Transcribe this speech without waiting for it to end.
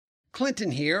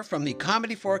Clinton here from the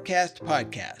Comedy Forecast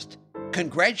podcast,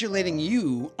 congratulating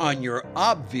you on your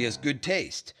obvious good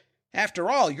taste. After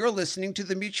all, you're listening to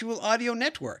the Mutual Audio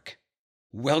Network.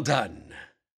 Well done.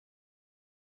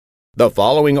 The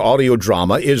following audio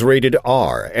drama is rated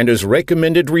R and is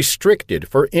recommended restricted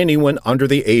for anyone under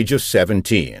the age of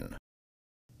 17.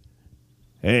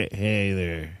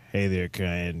 Hey there,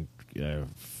 Kyan.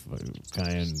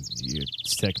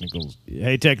 It's technical.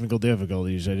 Hey, technical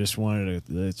difficulties. I just wanted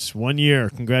to. It's 1 year.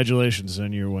 Congratulations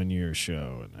on your 1 year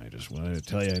show. And I just wanted to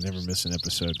tell you I never miss an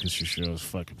episode because your show is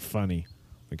fucking funny.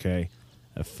 Okay,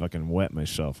 I fucking wet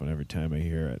myself every time I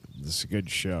hear it. This is a good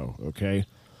show. Okay,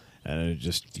 and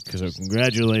just because of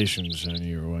congratulations on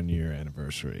your 1 year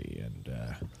anniversary, and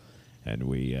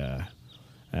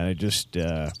I just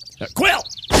Quill.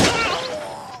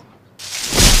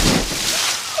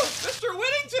 Mr.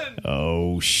 Whittington!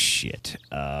 Oh, shit.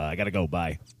 I gotta go.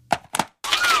 Bye.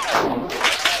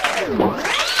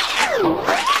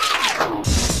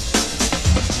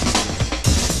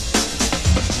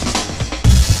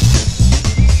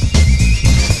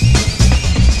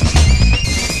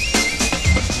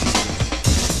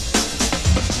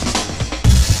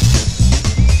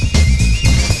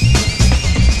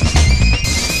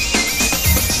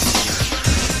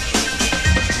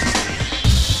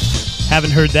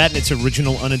 Haven't heard that in its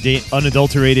original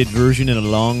unadulterated version in a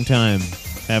long time,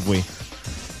 have we?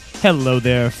 Hello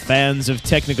there, fans of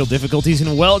Technical Difficulties,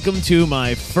 and welcome to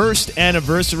my first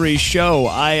anniversary show.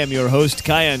 I am your host,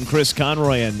 Kyan Chris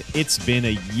Conroy, and it's been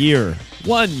a year.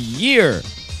 1 year!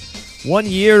 1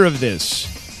 year of this.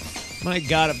 My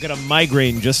God, I've got a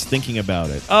migraine just thinking about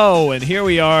it. Oh, and here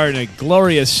we are in a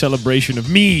glorious celebration of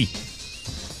me.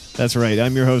 That's right,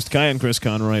 I'm your host, Kyan Chris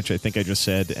Conroy, which I think I just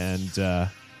said, and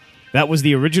that was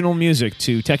the original music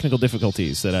to Technical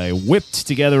Difficulties that I whipped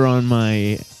together on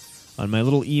my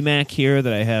little eMac here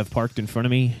that I have parked in front of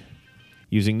me,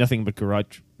 using nothing but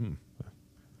GarageBand.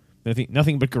 I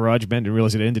didn't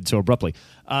realize it ended so abruptly.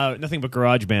 Nothing but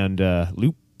GarageBand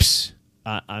loops.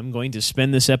 I'm going to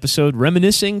spend this episode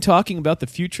reminiscing, talking about the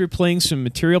future, playing some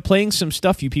material, playing some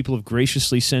stuff you people have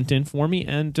graciously sent in for me,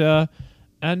 and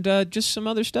just some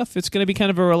other stuff. It's going to be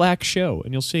kind of a relaxed show,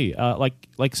 and you'll see,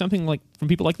 like something like from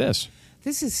people like this.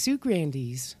 This is Sue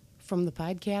Grandies from the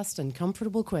podcast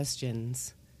Uncomfortable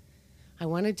Questions. I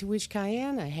wanted to wish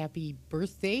Kyan a happy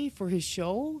birthday for his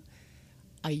show.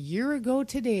 A year ago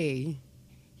today,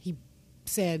 he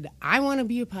said, I want to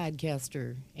be a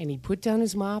podcaster, and he put down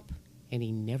his mop, and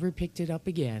he never picked it up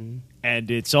again.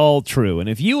 And it's all true. And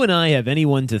if you and I have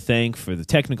anyone to thank for the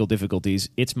technical difficulties,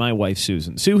 it's my wife,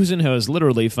 Susan. Susan has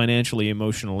literally financially,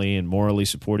 emotionally, and morally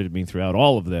supported me throughout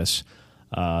all of this.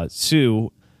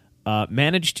 Sue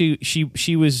managed to...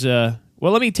 She was... well,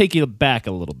 let me take you back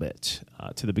a little bit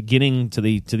to the beginning, to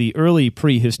the early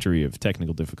prehistory of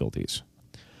technical difficulties.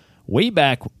 Way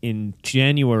back in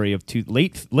January of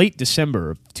late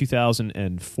December of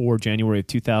 2004, January of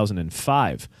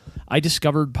 2005, I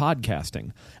discovered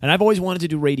podcasting. And I've always wanted to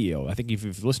do radio. I think if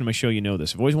you've listened to my show, you know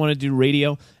this. I've always wanted to do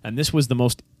radio, and this was the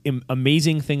most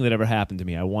amazing thing that ever happened to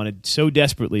me. I wanted so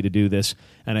desperately to do this,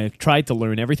 and I tried to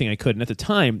learn everything I could. And at the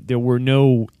time, there were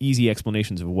no easy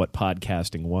explanations of what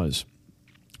podcasting was.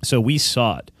 So we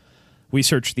saw it. We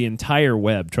searched the entire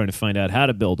web trying to find out how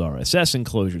to build RSS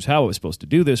enclosures, how I was supposed to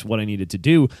do this, what I needed to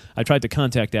do. I tried to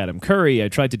contact Adam Curry. I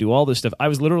tried to do all this stuff. I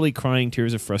was literally crying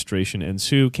tears of frustration, and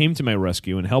Sue came to my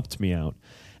rescue and helped me out.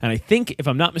 And I think, if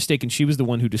I'm not mistaken, she was the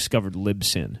one who discovered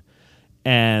Libsyn.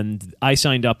 And I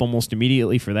signed up almost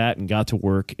immediately for that and got to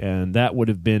work. And that would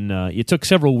have been... it took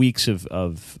several weeks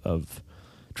of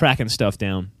tracking stuff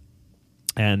down.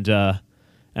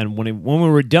 And when we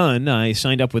were done, I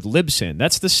signed up with Libsyn.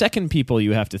 That's the second people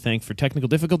you have to thank for technical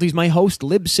difficulties. My host,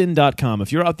 Libsyn.com.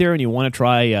 If you're out there and you want to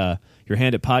try your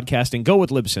hand at podcasting, go with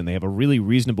Libsyn. They have a really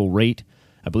reasonable rate.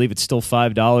 I believe it's still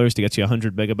 $5 to get you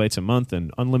 100 megabytes a month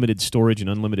and unlimited storage and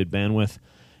unlimited bandwidth.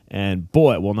 And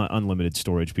boy, well, not unlimited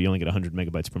storage, but you only get 100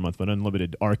 megabytes per month, but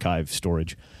unlimited archive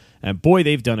storage. And boy,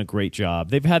 they've done a great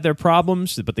job. They've had their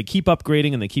problems, but they keep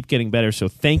upgrading and they keep getting better. So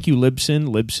thank you, Libsyn,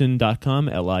 Libsyn.com,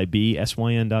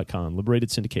 Libsyn.com, Liberated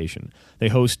Syndication. They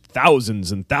host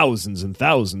thousands and thousands and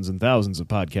thousands and thousands of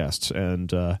podcasts.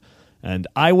 And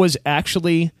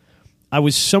I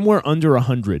was somewhere under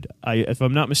 100, if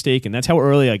I'm not mistaken. That's how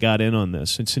early I got in on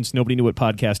this, and since nobody knew what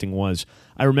podcasting was.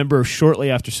 I remember shortly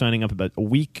after signing up, about a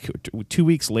week, 2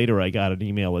 weeks later, I got an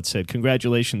email that said,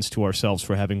 congratulations to ourselves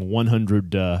for having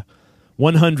 100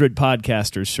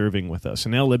 podcasters serving with us.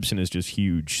 And now Libsyn is just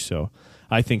huge, so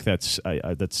I think I'm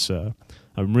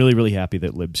really, really happy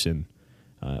that Libsyn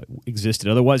existed.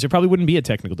 Otherwise, there probably wouldn't be a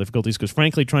Technical Difficulties, because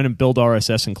frankly, trying to build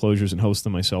RSS enclosures and host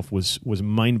them myself was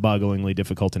mind-bogglingly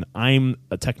difficult, and I'm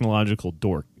a technological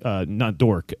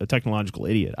a technological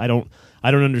idiot. I don't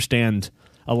understand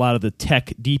a lot of the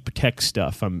deep tech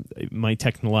stuff. My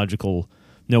technological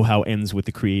know-how ends with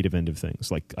the creative end of things.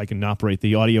 Like, I can operate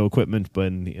the audio equipment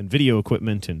and video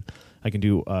equipment, and I can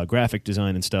do graphic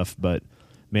design and stuff, but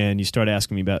man, you start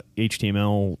asking me about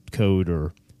HTML code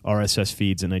or RSS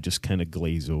feeds, and I just kind of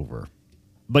glaze over.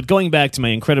 But going back to my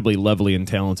incredibly lovely and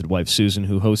talented wife, Susan,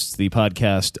 who hosts the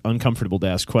podcast Uncomfortable to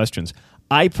Ask Questions,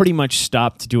 I pretty much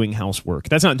stopped doing housework.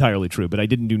 That's not entirely true, but I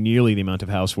didn't do nearly the amount of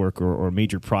housework or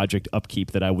major project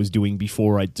upkeep that I was doing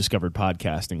before I discovered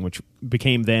podcasting, which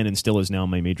became then and still is now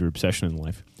my major obsession in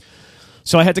life.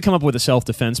 So I had to come up with a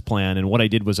self-defense plan, and what I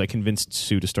did was I convinced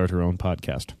Sue to start her own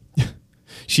podcast.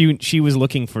 She was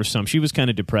looking for she was kind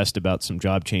of depressed about some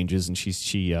job changes, and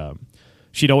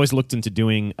she'd always looked into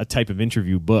doing a type of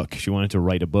interview book. She wanted to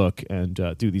write a book and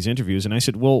do these interviews, and I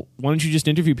said, well, why don't you just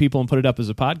interview people and put it up as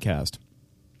a podcast?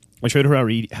 I showed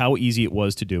her how easy it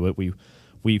was to do it.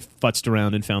 We futzed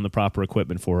around and found the proper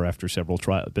equipment for her after several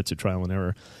bits of trial and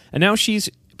error, and now she's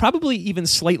probably even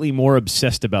slightly more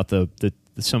obsessed about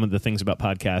some of the things about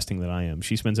podcasting than I am.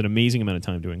 She spends an amazing amount of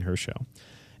time doing her show.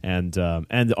 And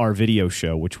our video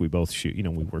show, which we both shoot,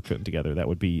 we work putting together, that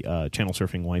would be Channel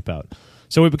Surfing Wipeout.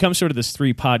 So we've become sort of this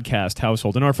 3-podcast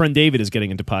household, and our friend David is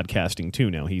getting into podcasting too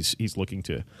now. He's looking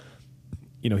to,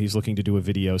 do a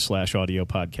video/audio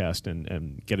podcast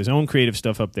and get his own creative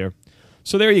stuff up there.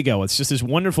 So there you go. It's just this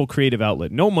wonderful creative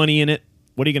outlet. No money in it.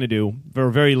 What are you going to do?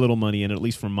 Very little money in it, at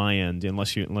least from my end,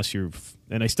 unless you're.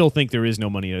 And I still think there is no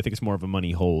money in it. I think it's more of a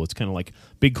money hole. It's kind of like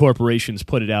big corporations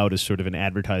put it out as sort of an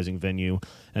advertising venue,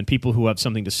 and people who have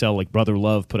something to sell, like Brother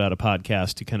Love, put out a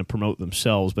podcast to kind of promote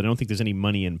themselves. But I don't think there's any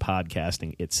money in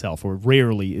podcasting itself, or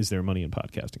rarely is there money in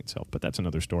podcasting itself. But that's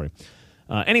another story.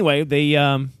 Anyway,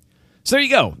 so there you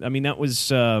go. I mean, that was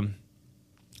how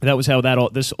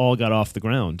this all got off the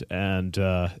ground, and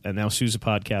now Sue's a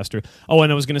podcaster. Oh,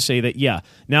 and I was going to say that,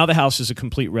 now the house is a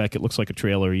complete wreck. It looks like a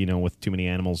trailer, with too many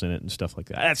animals in it and stuff like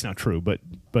that. That's not true, but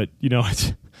but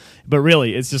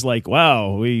really, it's just like,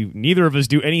 wow, neither of us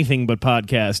do anything but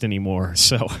podcast anymore.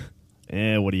 So,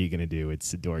 what are you going to do?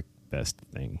 It's the dork best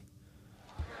thing.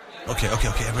 Okay,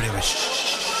 everybody,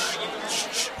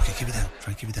 shh. Okay, keep it down.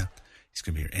 Try and keep it down. He's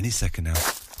going to be here any second now.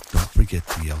 Don't forget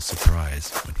to yell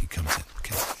surprise when he comes in,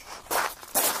 okay?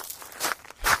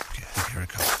 Okay, I think here it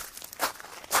comes.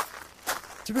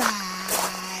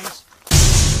 Surprise!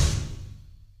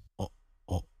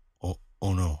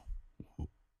 Oh no. We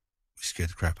scared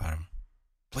the crap out of him.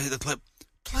 Play the clip.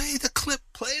 Play the clip.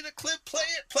 Play the clip. Play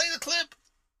it. Play the clip.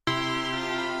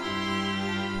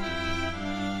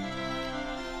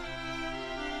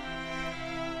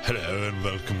 Hello and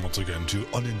welcome once again to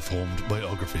Uninformed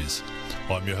Biographies.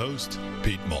 I'm your host,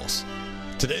 Pete Moss.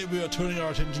 Today we are turning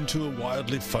our attention to a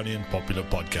wildly funny and popular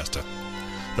podcaster,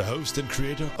 the host and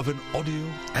creator of an audio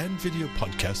and video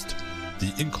podcast,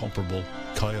 the incomparable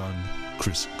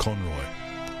Chris Conroy.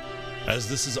 As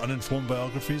this is Uninformed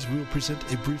Biographies, we will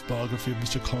present a brief biography of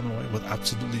Mr. Conroy with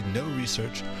absolutely no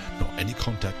research nor any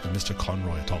contact with Mr.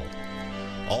 Conroy at all.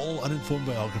 All Uninformed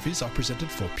Biographies are presented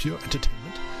for pure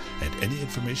entertainment, and any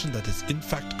information that is in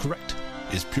fact correct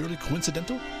is purely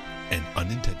coincidental and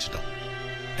unintentional.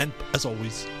 And as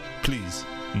always, please,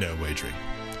 no wagering.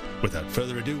 Without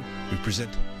further ado, we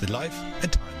present the life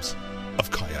and times of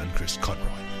Chris Conroy.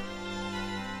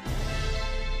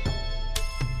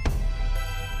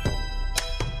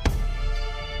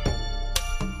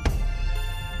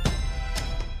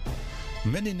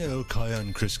 Many know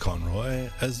Chris Conroy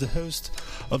as the host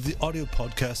of the audio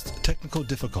podcast Technical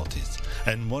Difficulties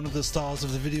and one of the stars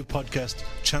of the video podcast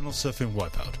Channel Surfing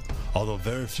Wipeout, although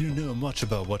very few know much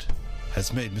about what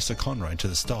has made Mr. Conroy into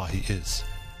the star he is.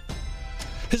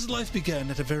 His life began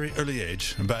at a very early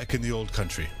age back in the old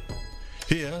country.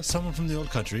 Here, someone from the old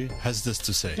country has this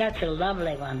to say. That's a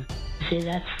lovely one. See,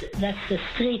 that's the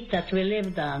street that we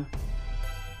lived on.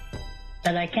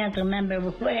 But I can't remember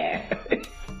where.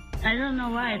 I don't know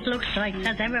why it looks like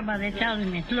that. Everybody tells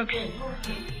me it looks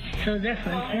so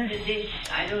different. Yes?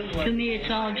 To me, it's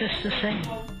all just the same.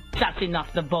 That's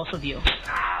enough, the both of you.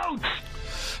 Ouch!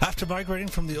 After migrating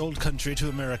from the old country to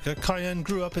America, Cayenne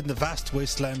grew up in the vast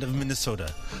wasteland of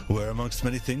Minnesota, where, amongst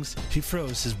many things, he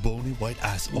froze his bony white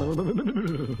ass off.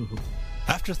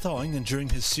 After thawing and during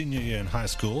his senior year in high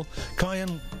school,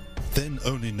 Cayenne, then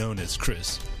only known as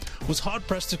Chris, was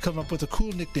hard-pressed to come up with a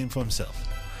cool nickname for himself.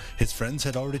 His friends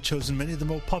had already chosen many of the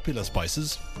more popular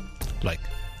spices, like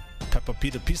Pepper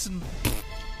Peter Peason,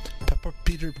 Pepper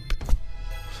Peter...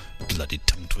 bloody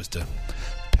tongue twister.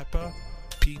 Pepper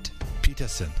Pete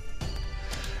Peterson,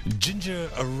 Ginger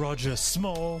Roger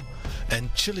Small,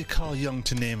 and Chili Carl Young,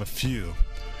 to name a few.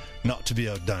 Not to be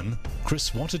outdone,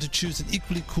 Chris wanted to choose an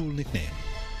equally cool nickname.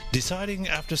 Deciding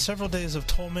after several days of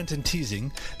torment and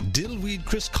teasing, Dillweed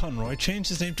Chris Conroy changed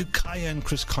his name to Cayenne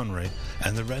Chris Conroy,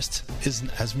 and the rest is,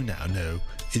 as we now know,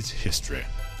 is history.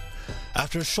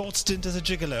 After a short stint as a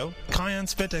gigolo, Cayenne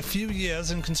spent a few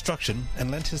years in construction and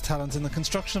lent his talents in the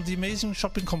construction of the amazing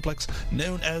shopping complex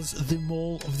known as the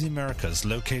Mall of the Americas,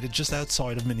 located just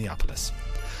outside of Minneapolis.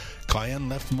 Cayenne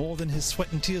left more than his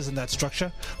sweat and tears in that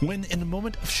structure when, in a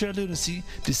moment of sheer lunacy,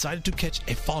 decided to catch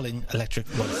a falling electric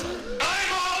motorcycle.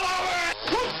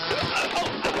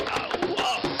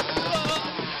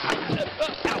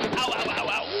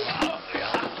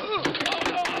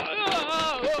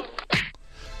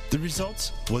 The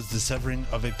result was the severing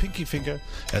of a pinky finger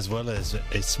as well as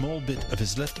a small bit of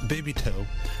his left baby toe,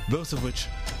 both of which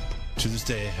to this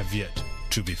day have yet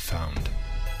to be found.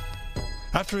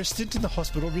 After a stint in the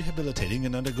hospital rehabilitating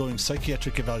and undergoing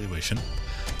psychiatric evaluation,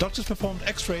 doctors performed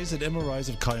x-rays and MRIs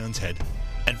of Cayenne's head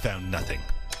and found nothing.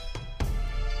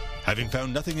 Having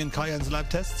found nothing in Cayenne's lab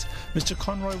tests, Mr.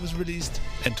 Conroy was released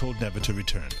and told never to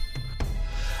return.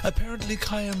 Apparently,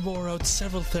 Cayenne wore out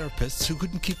several therapists who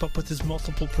couldn't keep up with his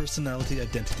multiple personality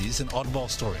identities and oddball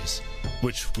stories,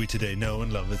 which we today know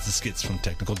and love as the skits from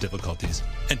Technical Difficulties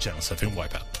and Channel Surfing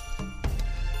Wipeout.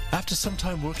 After some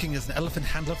time working as an elephant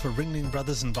handler for Ringling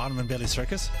Brothers and Barnum and Bailey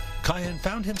Circus, Cayenne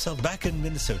found himself back in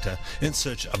Minnesota in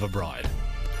search of a bride.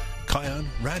 Cayenne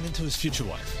ran into his future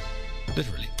wife.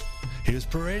 Literally. He was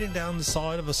parading down the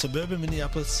side of a suburban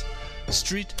Minneapolis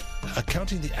street,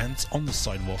 counting the ants on the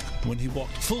sidewalk when he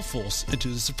walked full force into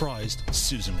the surprised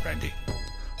Susan Grandy.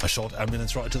 A short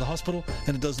ambulance ride to the hospital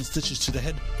and a dozen stitches to the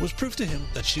head was proof to him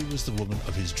that she was the woman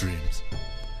of his dreams.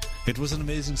 It was an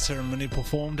amazing ceremony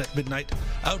performed at midnight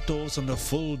outdoors under a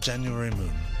full January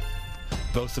moon.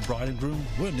 Both the bride and groom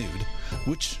were nude,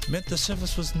 which meant the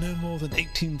service was no more than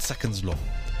 18 seconds long.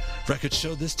 Records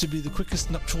show this to be the quickest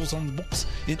nuptials on the books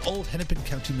in all Hennepin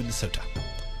County, Minnesota.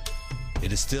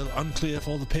 It is still unclear if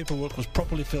all the paperwork was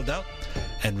properly filled out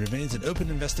and remains an open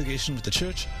investigation with the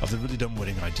Church of the Really Dumb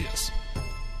Wedding Ideas.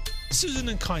 Susan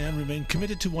and Cayenne remain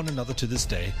committed to one another to this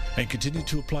day and continue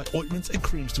to apply ointments and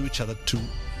creams to each other to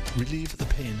relieve the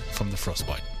pain from the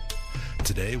frostbite.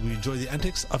 Today we enjoy the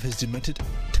antics of his demented,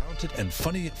 talented and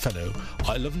funny fellow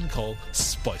I lovingly call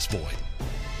Spice Boy.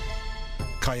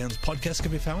 Cayenne's podcast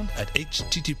can be found at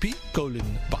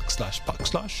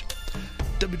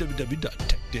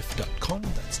http://www.techdiff.com,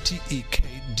 that's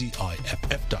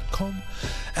tekdiff.com,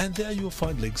 and there you will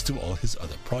find links to all his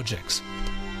other projects.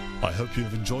 I hope you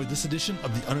have enjoyed this edition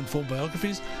of the Uninformed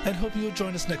Biographies and hope you will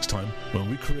join us next time when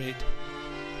we create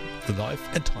the life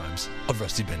and times of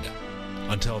Rusty Bender.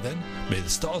 Until then, may the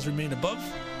stars remain above,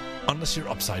 unless you're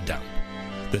upside down.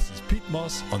 This is Pete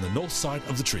Moss on the north side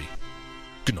of the tree.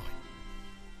 Good night.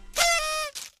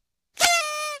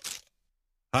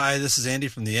 Hi, this is Andy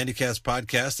from the AndyCast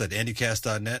podcast at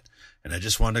andycast.net, and I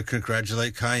just want to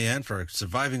congratulate Cayenne for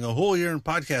surviving a whole year in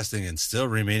podcasting and still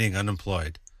remaining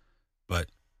unemployed, but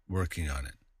working on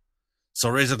it. So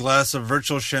raise a glass of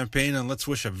virtual champagne and let's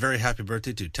wish a very happy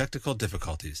birthday to Technical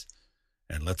Difficulties,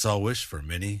 and let's all wish for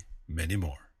many, many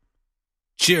more.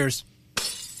 Cheers!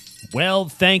 Well,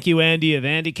 thank you, Andy of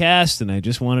AndyCast, and I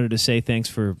just wanted to say thanks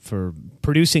for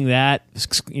producing that,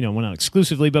 well, not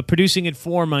exclusively, but producing it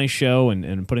for my show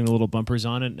and putting the little bumpers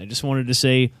on it. And I just wanted to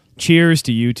say cheers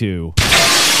to you two.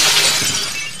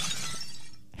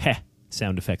 Heh,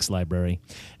 sound effects library.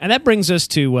 And that brings us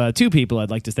to two people I'd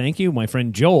like to thank you. My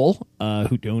friend Joel,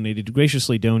 who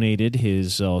graciously donated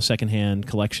his secondhand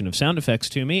collection of sound effects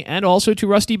to me, and also to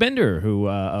Rusty Bender, who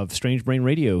of Strange Brain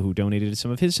Radio, who donated some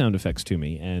of his sound effects to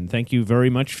me. And thank you very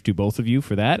much to both of you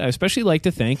for that. I especially like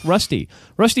to thank Rusty.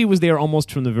 Rusty was there almost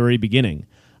from the very beginning,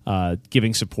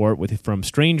 giving support from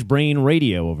Strange Brain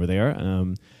Radio over there.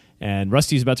 And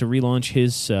Rusty's about to relaunch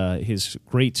his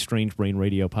great Strange Brain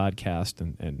Radio podcast,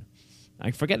 and I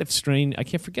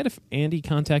can't forget if Andy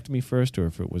contacted me first or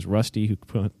if it was Rusty who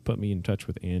put me in touch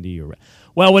with Andy.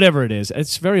 Well, whatever it is.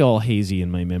 It's very all hazy in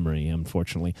my memory,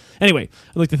 unfortunately. Anyway,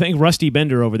 I'd like to thank Rusty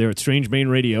Bender over there at Strange Brain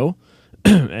Radio,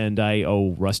 and I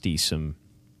owe Rusty some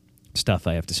stuff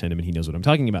I have to send him, and he knows what I'm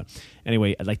talking about.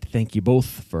 Anyway, I'd like to thank you both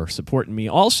for supporting me.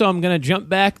 Also, I'm going to jump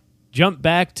back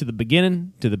to the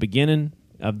beginning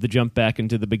of the jump back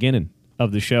into the beginning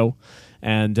of the show.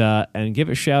 And give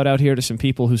a shout out here to some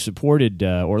people who supported,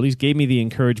 or at least gave me the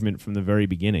encouragement from the very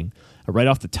beginning. Right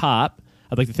off the top,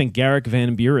 I'd like to thank Garrick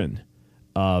Van Buren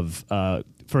of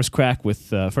First Crack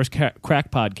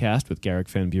podcast with Garrick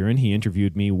Van Buren. He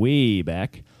interviewed me way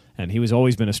back and he was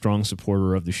always been a strong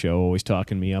supporter of the show, always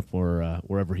talking me up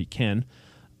wherever he can.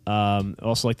 I'd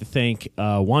also like to thank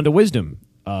Wanda Wisdom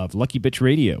of Lucky Bitch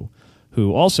Radio,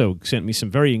 who also sent me some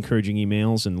very encouraging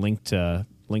emails and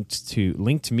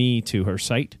linked me to her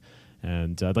site.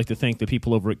 And I'd like to thank the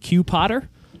people over at Q Potter.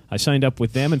 I signed up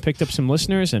with them and picked up some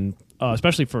listeners, and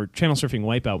especially for Channel Surfing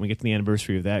Wipeout, when we get to the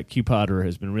anniversary of that, Q Potter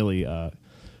has been really. I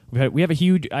have a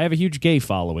huge gay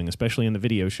following, especially in the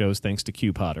video shows, thanks to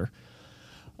Q Potter.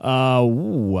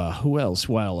 Who else?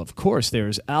 Well, of course,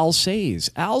 there's Al Says.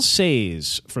 Al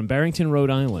Says from Barrington, Rhode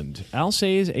Island. Al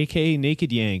Says, a.k.a.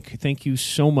 Naked Yank, thank you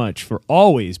so much for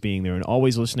always being there and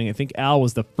always listening. I think Al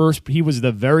was he was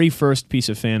the very first piece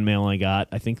of fan mail I got,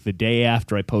 I think the day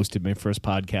after I posted my first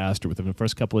podcast or within the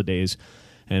first couple of days.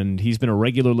 And he's been a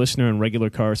regular listener and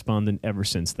regular correspondent ever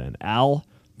since then. Al,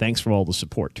 thanks for all the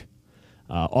support.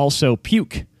 Also,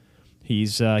 Puke.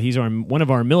 He's one of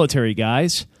our military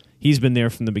guys. He's been there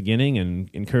from the beginning and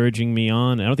encouraging me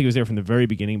on. I don't think he was there from the very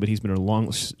beginning, but he's been a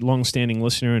long-standing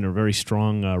listener and a very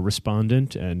strong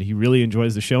respondent, and he really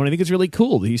enjoys the show. And I think it's really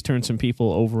cool that he's turned some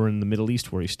people over in the Middle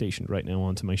East, where he's stationed right now,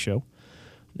 onto my show.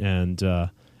 And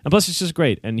plus, it's just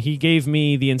great. And he gave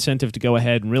me the incentive to go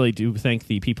ahead and really do thank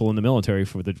the people in the military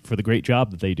for the great job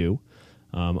that they do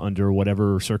under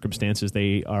whatever circumstances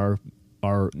they are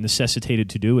necessitated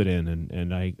to do it in.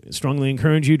 And I strongly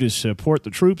encourage you to support the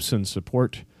troops and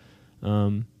support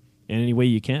in any way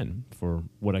you can for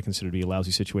what I consider to be a lousy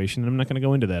situation. And I'm not going to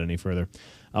go into that any further.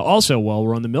 Also, while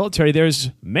we're on the military, there's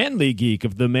Manly Geek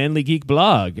of the Manly Geek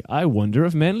blog. I wonder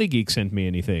if Manly Geek sent me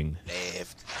anything.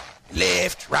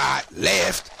 Left, right,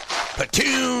 left,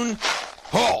 platoon,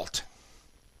 halt.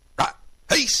 Right,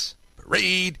 peace,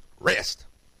 parade, rest.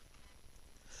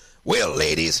 Well,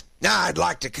 ladies, now I'd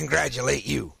like to congratulate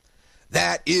you.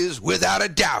 That is, without a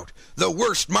doubt, the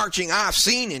worst marching I've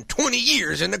seen in 20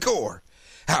 years in the Corps.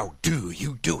 How do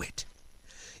you do it?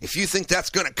 If you think that's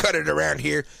going to cut it around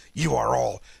here, you are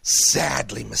all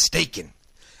sadly mistaken.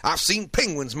 I've seen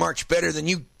penguins march better than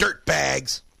you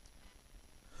dirtbags.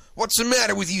 What's the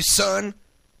matter with you, son?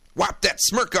 Wipe that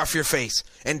smirk off your face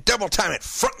and double time it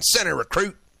front and center,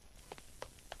 recruit.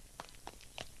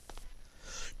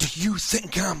 Do you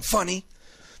think I'm funny?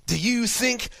 Do you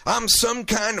think I'm some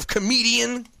kind of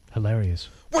comedian? Hilarious.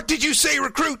 What did you say,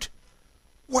 recruit?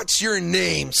 What's your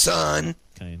name, son?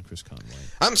 Cayenne Chris Conway.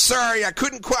 I'm sorry, I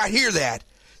couldn't quite hear that.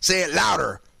 Say it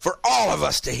louder for all of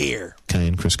us to hear.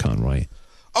 Cayenne Chris Conroy.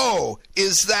 Oh,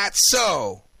 is that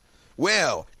so?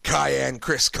 Well, Cayenne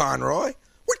Chris Conroy,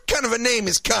 what kind of a name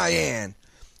is Cayenne?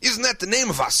 Isn't that the name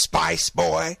of a spice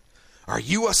boy? Are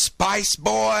you a spice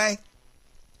boy?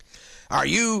 Are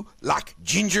you like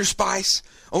Ginger Spice,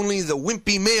 only the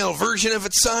wimpy male version of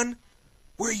it, son?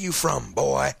 Where are you from,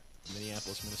 boy?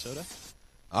 Minneapolis, Minnesota.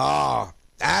 Ah,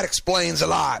 that explains a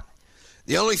lot.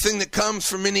 The only thing that comes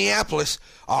from Minneapolis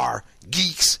are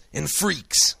geeks and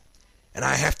freaks. And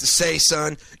I have to say,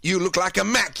 son, you look like a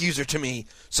Mac user to me,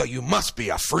 so you must be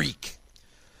a freak.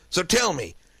 So tell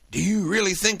me, do you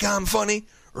really think I'm funny?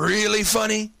 Really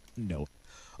funny? No.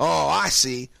 Oh, I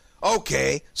see.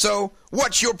 Okay, so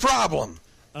what's your problem?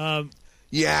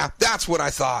 Yeah, that's what I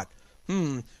thought.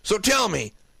 So tell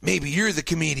me, maybe you're the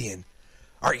comedian.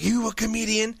 Are you a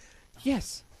comedian?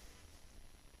 Yes.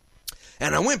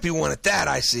 And a wimpy one at that,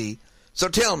 I see. So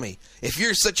tell me, if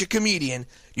you're such a comedian,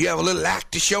 do you have a little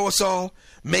act to show us all?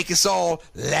 Make us all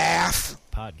laugh?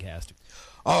 Podcast.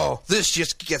 Oh, this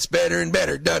just gets better and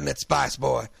better, doesn't it, Spice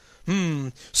Boy?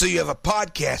 So you have a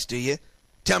podcast, do you?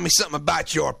 Tell me something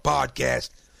about your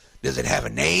podcast. Does it have a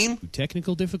name?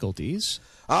 Technical Difficulties.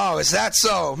 Oh, is that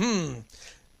so? And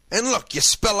look, you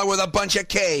spell it with a bunch of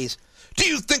K's. Do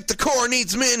you think the Corps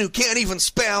needs men who can't even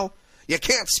spell? You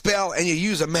can't spell and you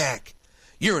use a Mac.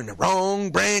 You're in the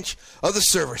wrong branch of the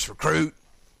service, recruit.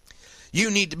 You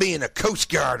need to be in the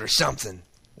Coast Guard or something.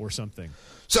 Or something.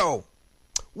 So,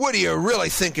 what do you really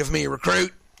think of me,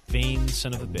 recruit? Vain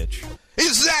son of a bitch.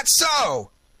 Is that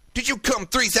so? Did you come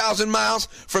 3,000 miles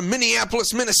from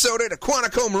Minneapolis, Minnesota to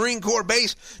Quantico Marine Corps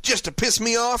Base just to piss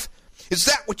me off? Is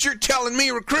that what you're telling me,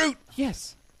 recruit?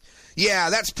 Yes. Yeah,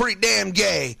 that's pretty damn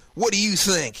gay. What do you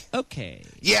think? Okay.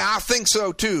 Yeah, I think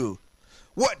so, too.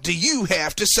 What do you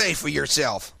have to say for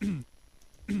yourself?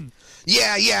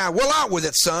 Yeah, well, out with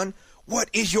it, son. What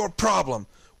is your problem?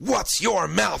 What's your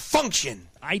malfunction?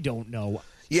 I don't know.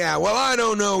 Yeah, well, I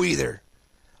don't know either.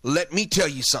 Let me tell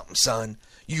you something, son.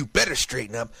 You better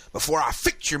straighten up before I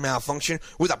fix your malfunction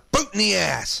with a boot in the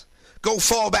ass. Go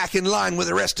fall back in line with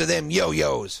the rest of them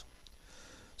yo-yos.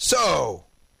 So,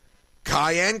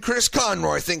 Cayenne Chris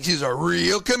Conroy thinks he's a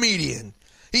real comedian.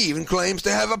 He even claims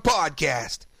to have a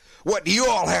podcast. What do you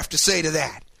all have to say to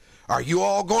that? Are you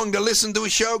all going to listen to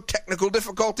his show, Technical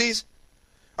Difficulties?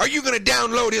 Are you going to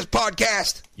download his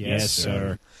podcast? Yes,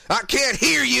 sir. I can't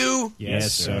hear you.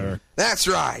 Yes, sir. That's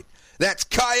right. That's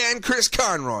Cayenne Chris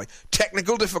Conroy,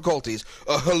 Technical Difficulties,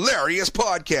 a hilarious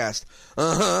podcast.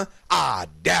 I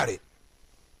doubt it.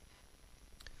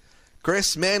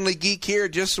 Chris, Manly Geek here,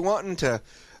 just wanting to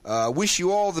wish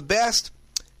you all the best.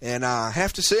 And I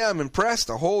have to say I'm impressed.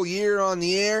 A whole year on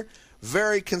the air,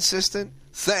 very consistent.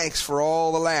 Thanks for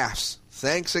all the laughs.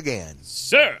 Thanks again.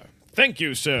 Sir, thank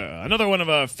you, sir. Another one of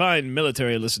our fine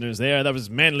military listeners there. That was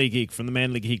Manly Geek from the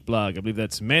Manly Geek blog. I believe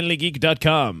that's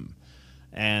manlygeek.com.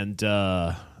 And,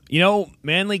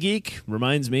 Manly Geek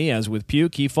reminds me, as with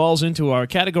Puke, he falls into our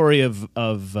category of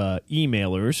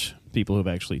emailers, people who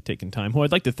have actually taken time, who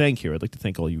I'd like to thank here. I'd like to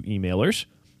thank all you emailers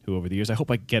who, over the years, I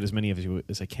hope I get as many of you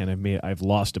as I can. I've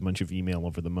lost a bunch of email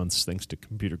over the months thanks to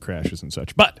computer crashes and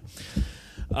such. But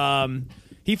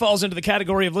he falls into the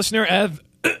category of listener of,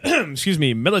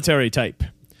 military type.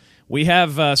 We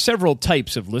have several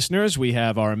types of listeners. We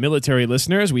have our military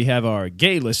listeners. We have our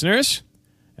gay listeners.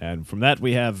 And from that,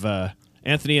 we have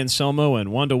Anthony Anselmo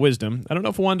and Wanda Wisdom. I don't know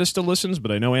if Wanda still listens,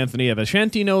 but I know Anthony of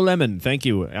Ashanti No Lemon. Thank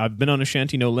you. I've been on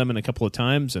Ashanti No Lemon a couple of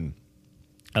times, and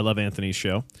I love Anthony's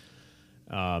show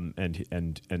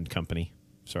and company.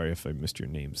 Sorry if I missed your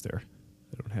names there.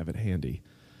 I don't have it handy.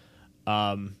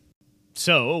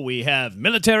 So we have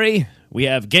military, we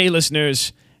have gay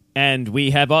listeners, and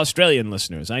we have Australian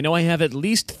listeners. I know I have at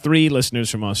least 3 listeners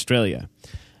from Australia.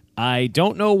 I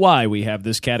don't know why we have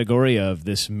this category of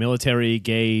this military,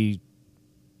 gay,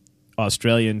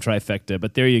 Australian trifecta,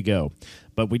 but there you go.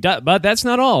 But that's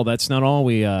not all. That's not all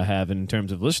we have in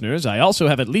terms of listeners. I also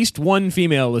have at least 1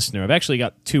 female listener. I've actually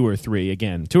got 2 or 3,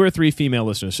 again. 2 or 3 female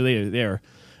listeners, so they're there.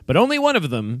 But only one of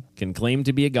them can claim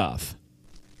to be a goth.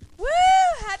 Woo!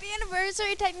 Happy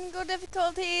anniversary, Technical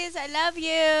Difficulties. I love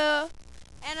you.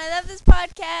 And I love this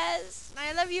podcast. And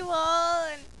I love you all.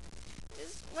 And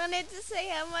just wanted to say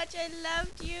how much I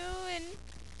loved you. And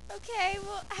okay,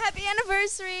 well, happy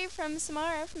anniversary from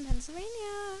Samara from Pennsylvania.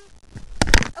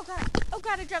 Oh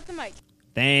God, I dropped the mic.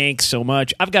 Thanks so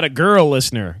much. I've got a girl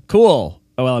listener. Cool.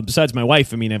 Oh, well, besides my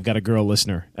wife, I've got a girl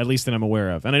listener, at least that I'm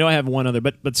aware of. And I know I have one other,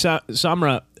 but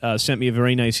Samra sent me a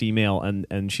very nice email,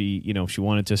 and she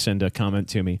wanted to send a comment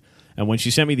to me. And when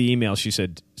she sent me the email, she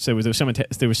said, there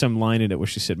was some line in it where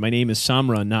she said, "My name is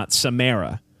Samra, not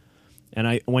Samara."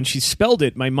 And when she spelled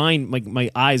it, my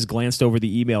eyes glanced over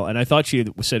the email, and I thought she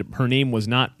had said her name was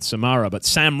not Samara, but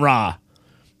Samra.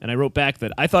 And I wrote back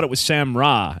that I thought it was Sam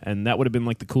Ra, and that would have been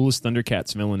like the coolest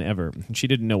Thundercats villain ever. And she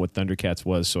didn't know what Thundercats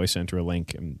was, so I sent her a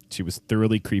link, and she was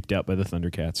thoroughly creeped out by the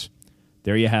Thundercats.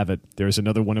 There you have it. There's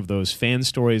another one of those fan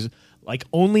stories like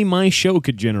only my show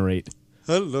could generate.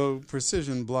 Hello,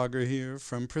 Precision Blogger here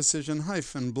from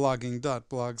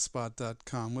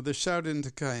precision-blogging.blogspot.com with a shout in to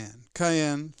Cayenne.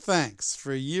 Cayenne, thanks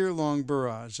for a year-long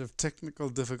barrage of Technical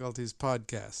Difficulties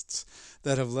podcasts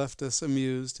that have left us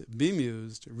amused,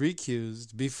 bemused,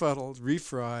 recused, befuddled,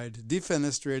 refried,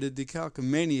 defenestrated,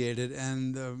 decalcomaniated,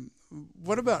 and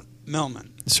what about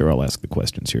Melman? Sir, I'll ask the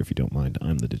questions here if you don't mind.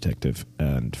 I'm the detective,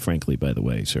 and frankly, by the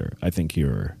way, sir, I think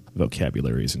your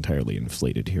vocabulary is entirely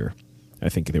inflated here. I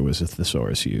think there was a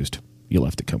thesaurus used. You'll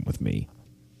have to come with me.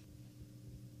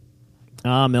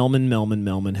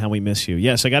 Melman, how we miss you.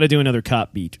 Yes, I got to do another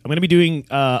cop beat. I'm going to be doing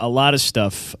a lot of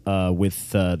stuff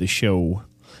with the show,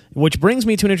 which brings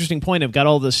me to an interesting point. I've got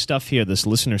all this stuff here, this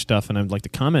listener stuff, and I'd like to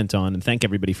comment on and thank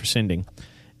everybody for sending.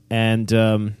 And,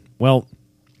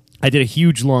 I did a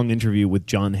huge, long interview with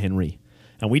John Henry.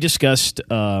 And we discussed,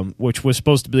 which was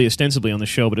supposed to be ostensibly on the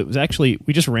show, but it was actually,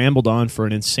 we just rambled on for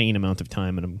an insane amount of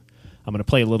time, and I'm going to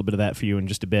play a little bit of that for you in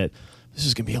just a bit. This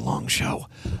is going to be a long show.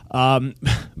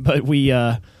 But we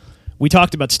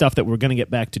talked about stuff that we're going to get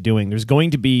back to doing. There's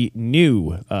going to be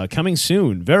new, coming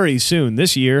soon, very soon,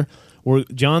 this year.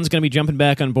 John's going to be jumping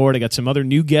back on board. I got some other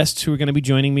new guests who are going to be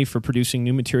joining me for producing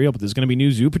new material, but there's going to be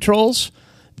new Zoo Patrols.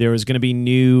 There is going to be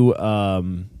new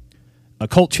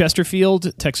Colt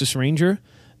Chesterfield, Texas Ranger.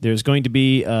 There's going to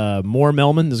be more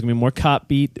Melman. There's going to be more Cop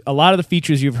Beat. A lot of the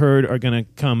features you've heard are going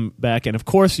to come back. And, of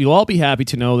course, you'll all be happy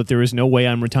to know that there is no way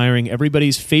I'm retiring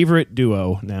everybody's favorite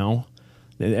duo now,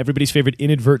 everybody's favorite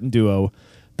inadvertent duo,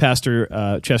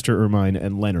 Pastor Chester Ermine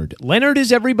and Leonard. Leonard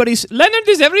is everyone's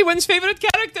favorite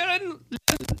character.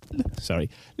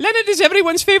 Leonard is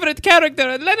everyone's favorite character,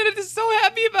 and Leonard is so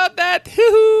happy about that.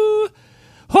 Hoo-hoo!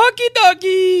 Honky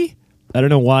donkey! I don't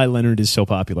know why Leonard is so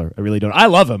popular. I really don't. I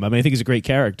love him. I think he's a great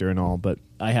character and all, but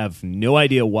I have no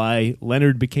idea why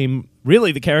Leonard became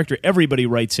really the character everybody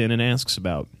writes in and asks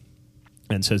about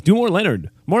and says, do more Leonard.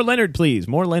 More Leonard, please.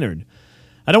 More Leonard.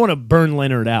 I don't want to burn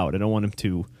Leonard out. I don't want him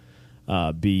to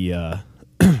be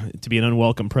to be an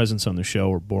unwelcome presence on the show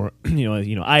or bored.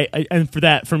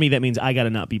 And for me that means I got to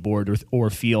not be bored or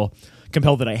feel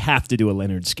compelled that I have to do a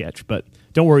Leonard sketch. But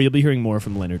don't worry, you'll be hearing more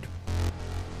from Leonard.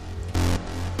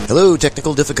 Hello,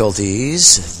 Technical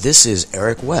Difficulties. This is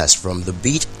Eric West from the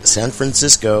Beat San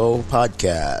Francisco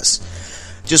podcast.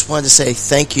 Just wanted to say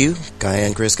thank you, Guy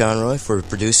and Chris Conroy, for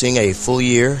producing a full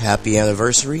year happy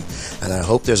anniversary, and I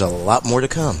hope there's a lot more to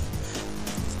come.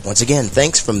 Once again,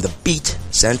 thanks from the Beat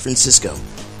San Francisco.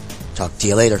 Talk to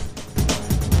you later.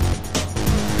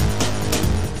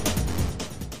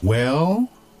 Well,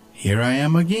 here I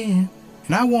am again,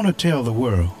 and I want to tell the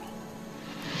world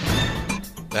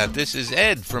that this is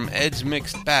Ed from Ed's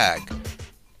Mixed Bag.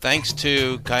 Thanks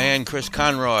to Cayenne Chris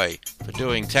Conroy for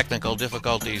doing Technical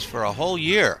Difficulties for a whole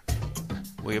year.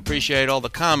 We appreciate all the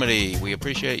comedy. We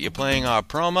appreciate you playing our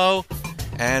promo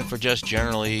and for just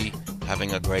generally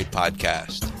having a great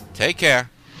podcast. Take care.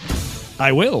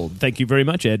 I will. Thank you very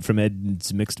much, Ed from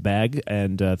Ed's Mixed Bag,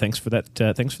 and thanks for that.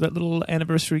 Thanks for that little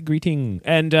anniversary greeting.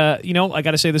 And I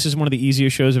got to say, this is one of the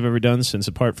easiest shows I've ever done. Since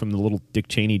apart from the little Dick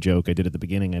Cheney joke I did at the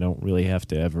beginning, I don't really have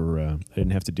to ever. I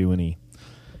didn't have to do any,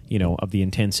 of the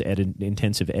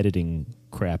intensive editing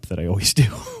crap that I always do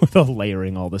with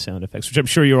layering all the sound effects, which I'm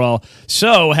sure you're all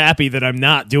so happy that I'm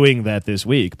not doing that this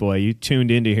week. Boy, you tuned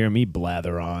in to hear me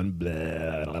blather on.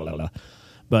 Blah, blah, blah, blah.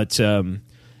 But.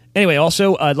 Anyway,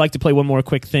 also, I'd like to play one more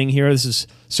quick thing here. This is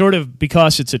sort of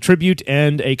because it's a tribute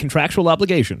and a contractual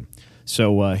obligation.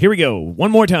 So here we go.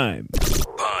 One more time.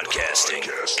 Podcasting.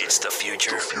 It's the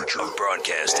future of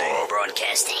broadcasting.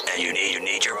 And you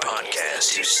need your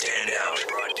podcast to stand out.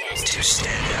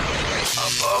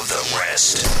 Above the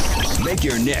rest. Make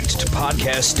your next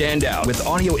podcast stand out with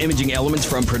audio imaging elements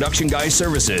from Production Guy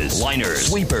Services. Liners,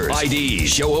 sweepers, IDs,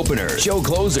 show openers, show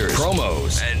closers,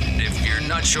 promos. And if you're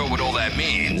not sure what all that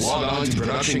means, log on to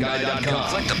productionguy.com.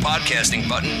 Click the podcasting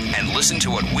button and listen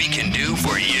to what we can do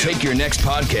for you. Take your next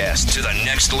podcast to the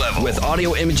next level with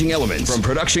audio imaging elements from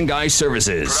Production Guy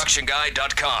Services.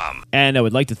 ProductionGuy.com. And I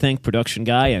would like to thank Production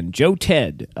Guy and Joe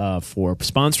Ted for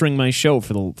sponsoring my show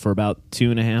for about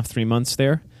 2.5-3 months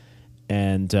there.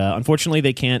 And unfortunately,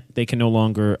 they can no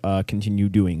longer continue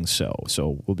doing so.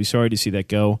 So we'll be sorry to see that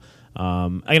go.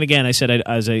 And again, I said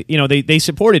they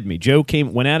supported me. Joe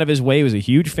went out of his way, was a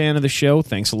huge fan of the show.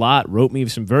 Thanks a lot. Wrote me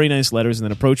some very nice letters, and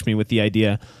then approached me with the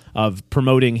idea of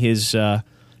promoting his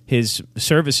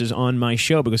services on my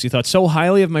show because he thought so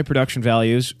highly of my production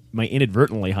values, my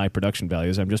inadvertently high production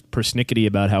values. I'm just persnickety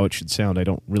about how it should sound. I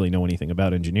don't really know anything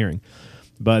about engineering,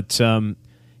 but.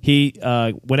 He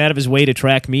went out of his way to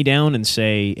track me down and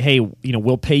say, "Hey,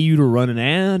 we'll pay you to run an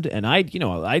ad." And I was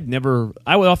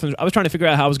trying to figure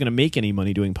out how I was going to make any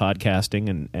money doing podcasting,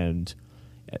 and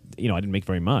I didn't make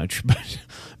very much,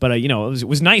 but it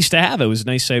was nice to have. It was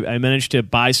nice. I managed to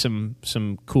buy some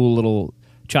cool little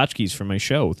tchotchkes for my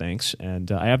show, thanks. And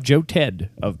I have Joe Ted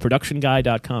of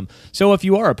ProductionGuy.com. So if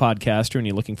you are a podcaster and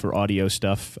you're looking for audio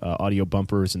stuff, audio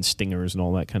bumpers and stingers and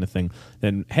all that kind of thing,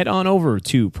 then head on over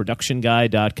to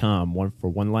ProductionGuy.com for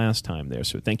one last time there.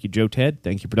 So thank you, Joe Ted.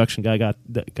 Thank you,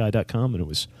 ProductionGuy.com. And it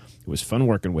was fun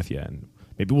working with you. And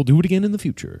maybe we'll do it again in the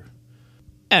future.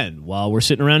 And while we're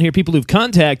sitting around here, people who've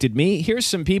contacted me, here's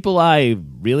some people I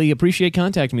really appreciate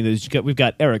contacting me. We've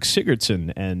got Eric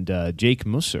Sigurdsson and Jake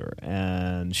Musser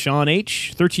and Sean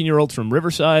H., 13-year-old from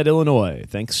Riverside, Illinois.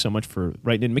 Thanks so much for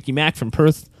writing in. Mickey Mack from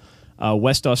Perth,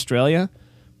 West Australia.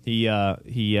 He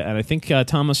and I think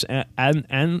Thomas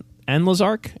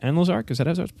Anlazark, is that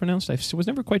how it's pronounced? I was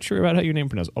never quite sure about how your name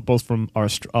pronounced. Both from our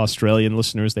Australian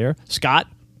listeners there. Scott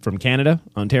from Canada,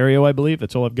 Ontario, I believe.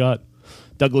 That's all I've got.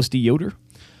 Douglas D. Yoder.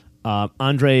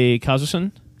 Andre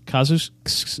Kazusan,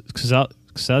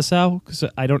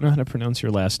 I don't know how to pronounce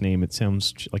your last name. It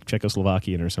sounds like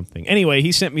Czechoslovakian or something. Anyway,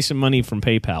 he sent me some money from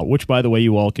PayPal, which, by the way,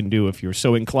 you all can do if you're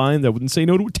so inclined. I wouldn't say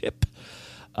no to a tip.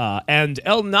 And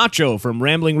El Nacho from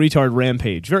Rambling Retard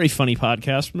Rampage. Very funny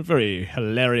podcast from a very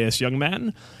hilarious young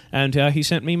man. And he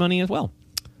sent me money as well.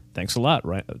 Thanks a lot,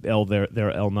 right? El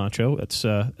Nacho.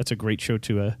 That's a great show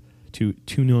to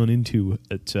tune on into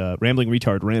at Rambling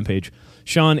Retard Rampage.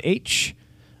 Sean H.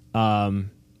 Andy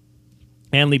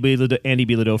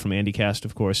Bilodeau from AndyCast,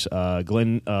 of course.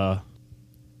 Glenn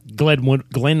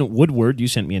Woodward, you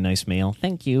sent me a nice mail.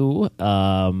 Thank you.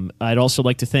 I'd also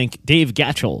like to thank Dave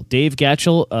Gatchell. Dave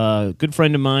Gatchell, a good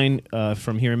friend of mine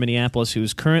from here in Minneapolis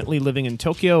who's currently living in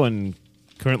Tokyo and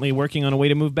currently working on a way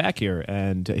to move back here.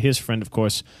 And his friend, of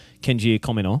course, Kenji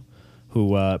Komino,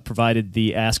 who provided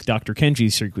the Ask Dr. Kenji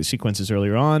sequences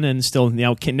earlier on, and still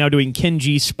now doing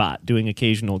Kenji Spot, doing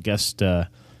occasional guest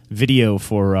video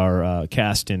for our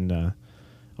cast in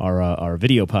our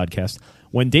video podcast.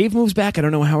 When Dave moves back, I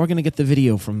don't know how we're going to get the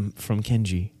video from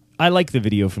Kenji. I like the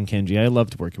video from Kenji. I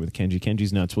loved working with Kenji.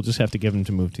 Kenji's nuts. We'll just have to give him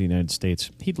to move to the United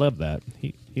States. He'd love that.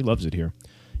 He loves it here.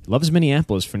 He loves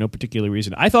Minneapolis for no particular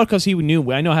reason. I thought because he knew.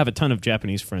 I know I have a ton of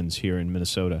Japanese friends here in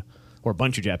Minnesota, or a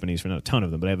bunch of Japanese friends, not a ton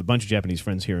of them, but I have a bunch of Japanese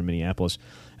friends here in Minneapolis.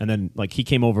 And then like he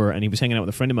came over and he was hanging out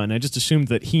with a friend of mine. And I just assumed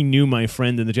that he knew my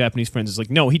friend and the Japanese friends. It's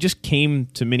like, no, he just came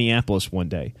to Minneapolis one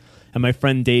day. And my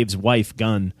friend Dave's wife,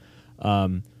 Gunn,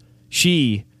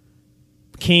 she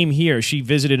came here. She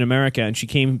visited America, and she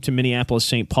came to Minneapolis,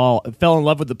 St. Paul, fell in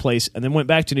love with the place, and then went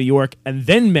back to New York, and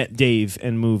then met Dave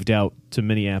and moved out to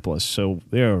Minneapolis. So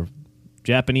there are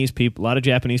Japanese people. A lot of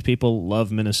Japanese people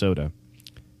love Minnesota.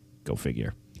 Go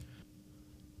figure.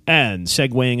 And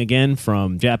segueing again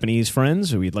from Japanese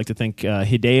friends, we'd like to thank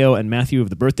Hideo and Matthew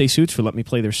of the Birthday Suits for letting me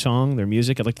play their song, their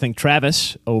music. I'd like to thank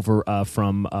Travis over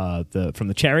from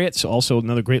the Chariots, also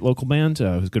another great local band,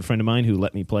 who's a good friend of mine, who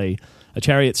let me play a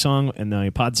Chariot song and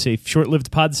a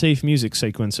short-lived PodSafe music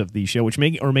sequence of the show, which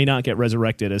may or may not get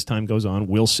resurrected as time goes on.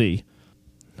 We'll see.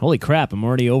 Holy crap, I'm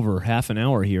already over half an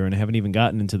hour here, and I haven't even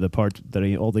gotten into the part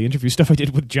that all the interview stuff I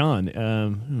did with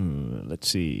John. Let's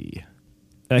see.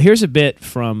 Here's a bit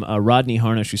from Rodney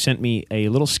Harnish, who sent me a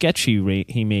little sketch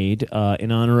he made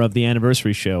in honor of the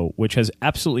anniversary show, which has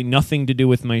absolutely nothing to do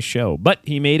with my show. But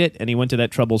he made it, and he went to that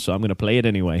trouble, so I'm going to play it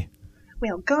anyway.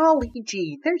 Well, golly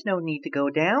gee, there's no need to go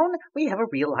down. We have a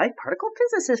real-life particle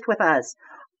physicist with us.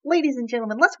 Ladies and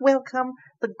gentlemen, let's welcome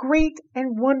the great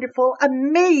and wonderful,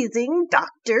 amazing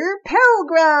Dr.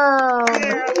 Pilgrim!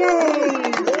 Yay!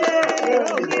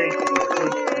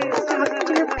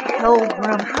 Dr.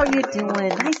 Pilgrim, how you doing?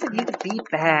 Nice of you to be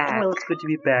back. Well, it's good to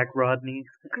be back, Rodney.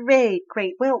 Great.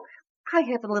 Well, I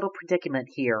have a little predicament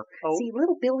here. Oh? See,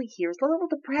 little Billy here is a little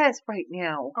depressed right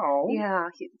now. Oh? Yeah,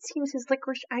 it seems his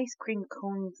licorice ice cream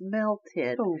cone's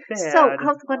melted. Oh, bad. So, I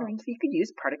was wondering if you could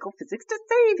use particle physics to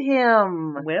save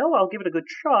him. Well, I'll give it a good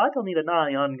shot. I'll need an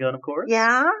ion gun, of course.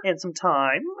 Yeah? And some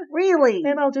time. Really?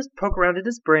 And I'll just poke around in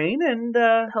his brain and,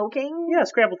 Poking? Yeah,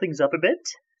 scramble things up a bit.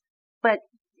 But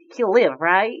he'll live,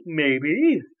 right?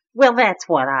 Maybe. Well, that's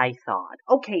what I thought.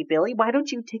 Okay, Billy, why don't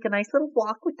you take a nice little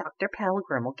walk with Dr.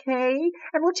 Pilgrim, okay?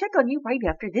 And we'll check on you right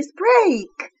after this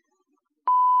break.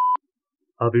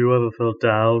 Have you ever felt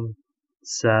down,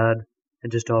 sad,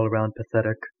 and just all around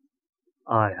pathetic?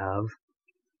 I have.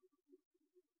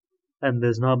 And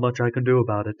there's not much I can do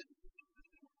about it.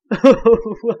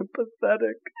 Oh, I'm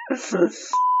pathetic.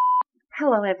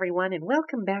 Hello, everyone, and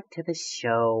welcome back to the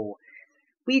show.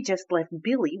 We just left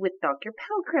Billy with Dr.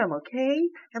 Pilgrim, okay?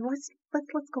 And let's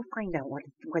go find out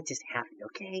what just happened,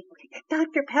 okay?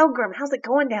 Dr. Pilgrim, how's it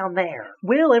going down there?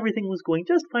 Well, everything was going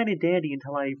just fine and dandy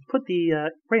until I put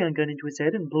the rayon gun into his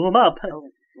head and blew him up. Oh,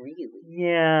 really?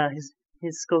 Yeah,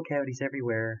 his skull cavity's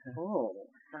everywhere. Oh.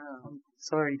 I'm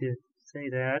sorry to say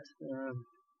that.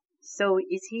 So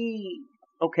is he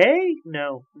okay?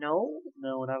 No. No,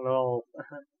 not at all.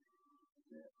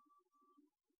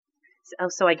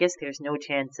 So I guess there's no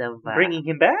chance of bringing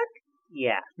him back?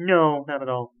 Yeah. No, not at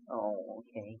all. Oh,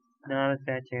 okay. Not a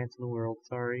fat chance in the world,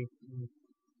 sorry.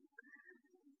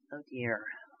 Oh dear.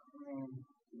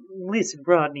 Listen,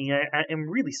 Rodney, I am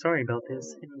really sorry about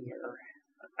this. And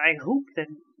I hope that,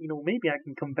 maybe I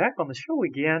can come back on the show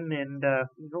again and,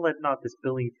 let not this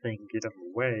Billy thing get in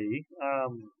the way.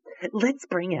 Let's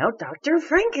bring out Dr.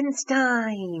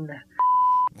 Frankenstein!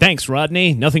 Thanks,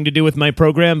 Rodney. Nothing to do with my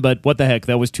program, but what the heck,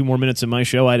 that was 2 more minutes of my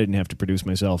show. I didn't have to produce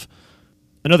myself.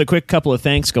 Another quick couple of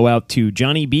thanks go out to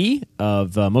Johnny B.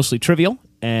 of Mostly Trivial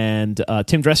and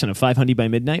Tim Dressen of 500 by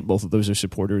Midnight. Both of those are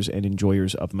supporters and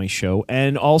enjoyers of my show.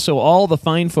 And also all the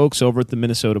fine folks over at the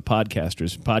Minnesota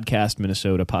Podcasters, Podcast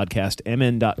Minnesota,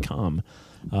 podcastmn.com,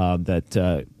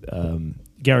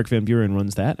 Garrick Van Buren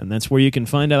runs that. And that's where you can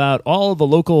find out all the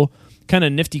local kind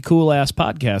of nifty, cool-ass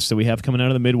podcasts that we have coming out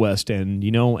of the Midwest. And,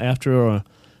 after a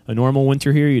normal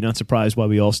winter here, you're not surprised why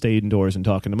we all stay indoors and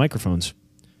talk into microphones.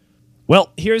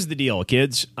 Well, here's the deal,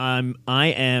 kids. I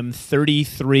am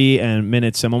 33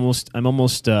 minutes. I'm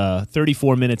almost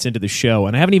 34 minutes into the show,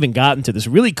 and I haven't even gotten to this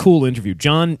really cool interview.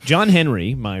 John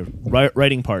Henry, my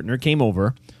writing partner, came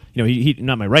over. He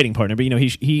not my writing partner, but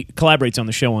he collaborates on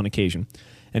the show on occasion.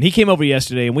 And he came over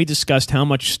yesterday, and we discussed how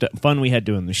much fun we had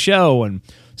doing the show and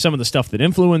some of the stuff that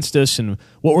influenced us and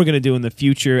what we're going to do in the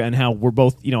future and how we're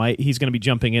both, he's going to be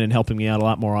jumping in and helping me out a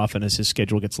lot more often as his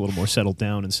schedule gets a little more settled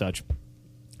down and such.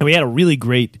 And we had a really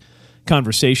great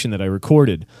conversation that I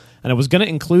recorded, and I was going to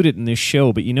include it in this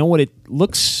show, but you know what? It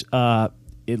looks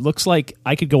like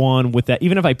I could go on with that.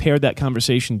 Even if I pared that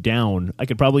conversation down, I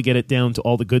could probably get it down to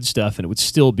all the good stuff, and it would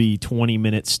still be 20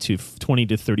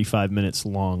 to 35 minutes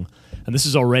long. And this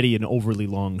is already an overly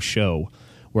long show.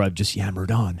 where I've just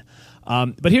yammered on.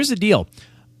 But here's the deal.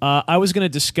 I was going to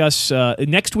discuss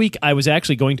next week. I was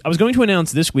going to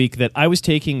announce this week that I was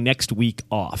taking next week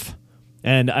off.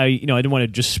 And I didn't want to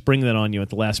just spring that on you at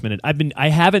the last minute. I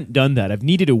haven't done that. I've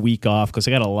needed a week off because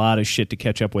I got a lot of shit to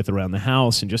catch up with around the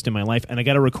house and just in my life. And I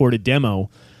got to record a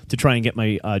demo to try and get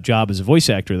my job as a voice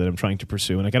actor that I'm trying to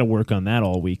pursue. And I got to work on that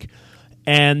all week.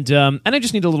 And I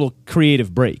just need a little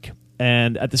creative break.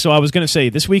 And so I was going to say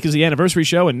this week is the anniversary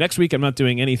show, and next week I'm not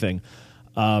doing anything.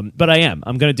 But I am.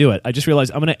 I'm going to do it. I just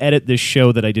realized I'm going to edit this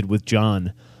show that I did with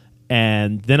John.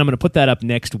 And then I'm going to put that up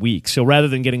next week. So rather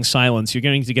than getting silence, you're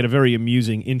going to get a very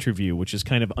amusing interview, which is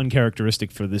kind of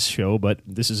uncharacteristic for this show, but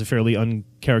this is a fairly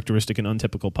uncharacteristic and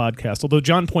untypical podcast. Although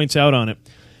John points out on it,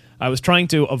 I was trying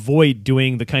to avoid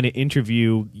doing the kind of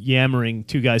interview, yammering,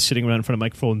 two guys sitting around in front of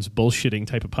microphones, bullshitting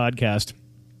type of podcast.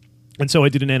 And so I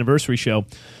did an anniversary show,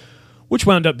 which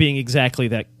wound up being exactly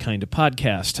that kind of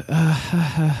podcast.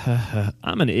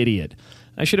 I'm an idiot.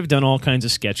 I should have done all kinds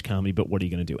of sketch comedy, but what are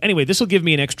you going to do? Anyway, this will give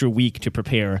me an extra week to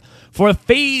prepare for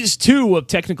Phase 2 of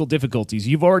Technical Difficulties.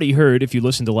 You've already heard, if you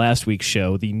listened to last week's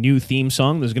show, the new theme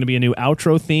song. There's going to be a new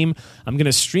outro theme. I'm going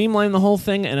to streamline the whole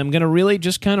thing, and I'm going to really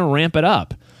just kind of ramp it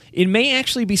up. It may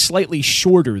actually be slightly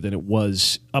shorter than it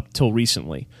was up till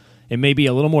recently. It may be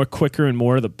a little more quicker and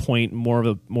more to the point, more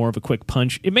of a quick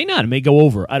punch. It may not. It may go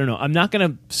over. I don't know. I'm not going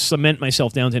to cement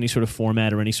myself down to any sort of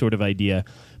format or any sort of idea.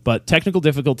 But Technical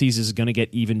Difficulties is going to get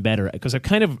even better because I've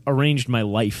kind of arranged my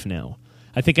life now.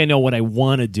 I think I know what I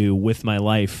want to do with my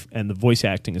life, and the voice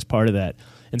acting is part of that.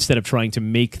 Instead of trying to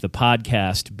make the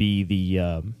podcast be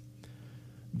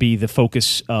the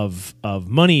focus of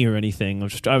money or anything. I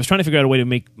was trying to figure out a way to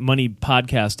make money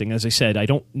podcasting. As I said, I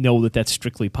don't know that that's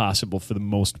strictly possible for the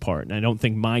most part, and I don't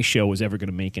think my show is ever going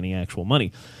to make any actual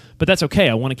money. But that's okay.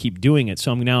 I want to keep doing it,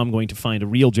 so now I'm going to find a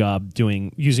real job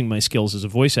using my skills as a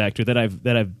voice actor that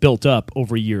I've built up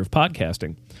over a year of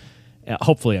podcasting.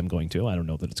 Hopefully, I'm going to. I don't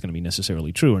know that it's going to be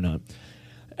necessarily true or not.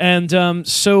 And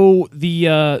so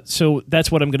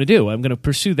that's what I'm going to do. I'm going to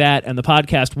pursue that, and the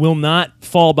podcast will not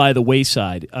fall by the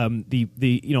wayside.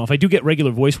 If I do get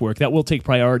regular voice work, that will take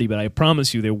priority. But I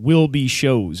promise you, there will be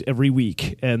shows every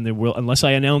week, and there will, unless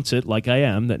I announce it, like I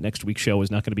am, that next week's show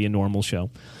is not going to be a normal show.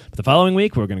 But the following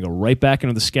week, we're going to go right back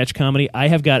into the sketch comedy. I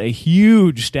have got a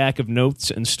huge stack of notes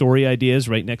and story ideas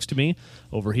right next to me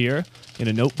over here in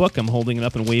a notebook. I'm holding it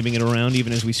up and waving it around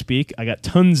even as we speak. I got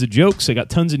tons of jokes. I got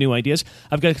tons of new ideas.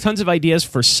 I've got tons of ideas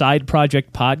for side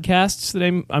project podcasts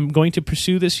that I'm going to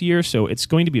pursue this year, so it's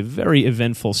going to be a very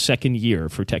eventful second year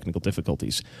for Technical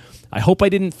Difficulties. I hope I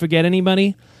didn't forget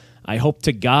anybody. I hope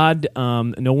to God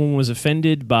no one was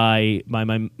offended by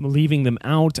my leaving them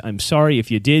out. I'm sorry.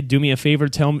 If you did, do me a favor,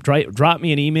 drop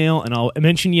me an email, and I'll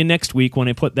mention you next week when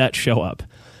I put that show up.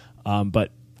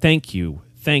 But thank you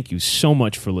so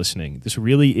much for listening. This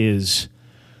really is,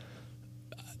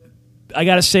 I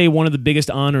got to say, one of the biggest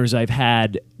honors I've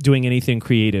had doing anything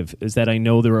creative is that I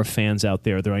know there are fans out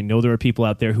there. I know there are people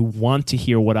out there who want to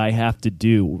hear what I have to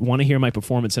do, want to hear my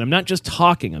performance. And I'm not just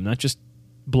talking. I'm not just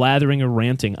blathering or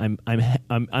ranting.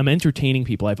 I'm entertaining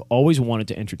people. I've always wanted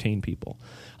to entertain people.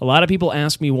 A lot of people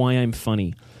ask me why I'm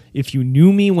funny. If you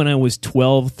knew me when I was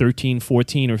 12, 13,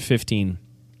 14, or 15,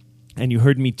 and you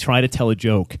heard me try to tell a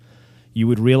joke, you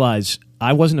would realize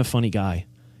I wasn't a funny guy,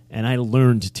 and I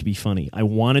learned to be funny. I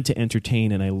wanted to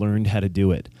entertain, and I learned how to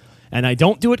do it. And I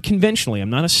don't do it conventionally. I'm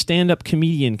not a stand-up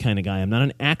comedian kind of guy. I'm not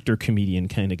an actor comedian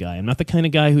kind of guy. I'm not the kind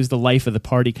of guy who's the life of the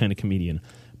party kind of comedian.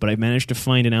 But I managed to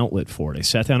find an outlet for it. I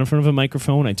sat down in front of a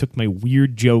microphone, I took my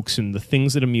weird jokes and the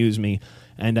things that amuse me,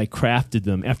 and I crafted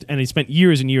them. And I spent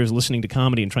years and years listening to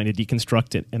comedy and trying to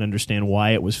deconstruct it and understand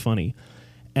why it was funny.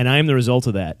 And I am the result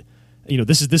of that.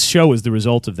 This show is the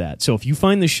result of that. So if you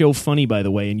find the show funny, by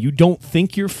the way, and you don't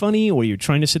think you're funny, or you're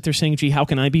trying to sit there saying, gee, how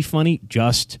can I be funny?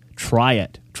 Just try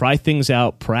it. Try things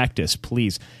out. Practice,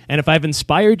 please. And if I've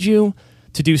inspired you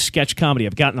to do sketch comedy,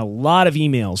 I've gotten a lot of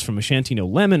emails from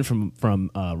Ashantino Lemon, from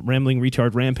Rambling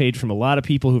Retard Rampage, from a lot of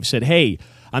people who've said, hey,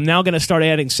 I'm now going to start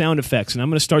adding sound effects, and I'm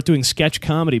going to start doing sketch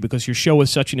comedy because your show is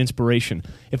such an inspiration.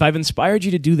 If I've inspired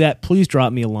you to do that, please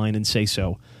drop me a line and say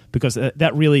so, because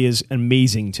that really is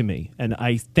amazing to me. And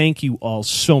I thank you all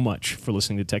so much for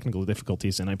listening to Technical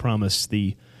Difficulties, and I promise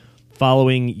the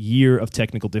following year of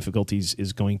Technical Difficulties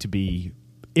is going to be,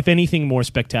 if anything, more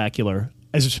spectacular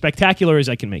as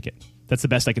I can make it. That's the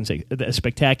best I can say. As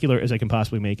spectacular as I can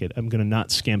possibly make it. I'm going to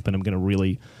not skimp, and I'm going to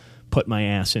really put my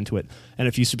ass into it. And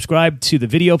if you subscribe to the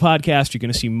video podcast, you're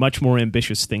going to see much more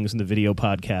ambitious things in the video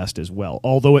podcast as well,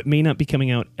 although it may not be coming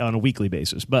out on a weekly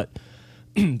basis. But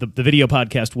the video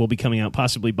podcast will be coming out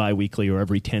possibly bi-weekly or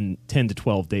every 10 to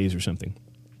 12 days or something.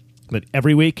 But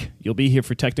every week, you'll be here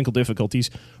for Technical Difficulties,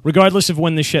 regardless of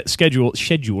when the schedule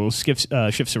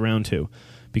shifts around to,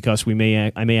 because I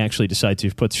may actually decide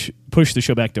to push the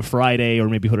show back to Friday, or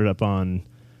maybe put it up on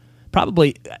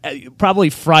probably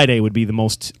Friday would be the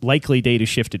most likely day to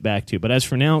shift it back to. But as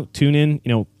for now, tune in.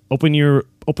 Open your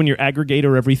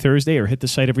aggregator every Thursday, or hit the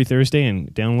site every Thursday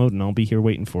and download, and I'll be here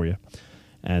waiting for you.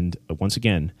 And once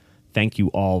again, thank you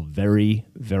all very,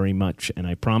 very much. And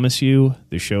I promise you,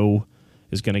 the show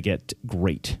is going to get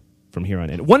great from here on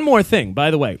in. One more thing, by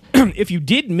the way. If you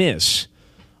did miss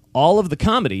all of the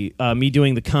comedy, me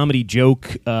doing the comedy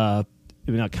joke, not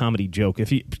comedy joke,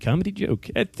 it's a comedy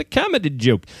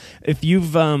joke. If you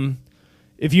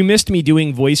missed me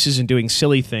doing voices and doing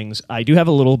silly things, I do have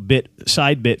a little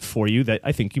side bit for you that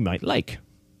I think you might like.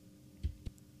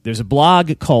 There's a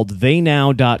blog called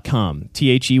theynow.com,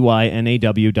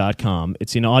 THEYNAW.com.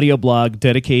 It's an audio blog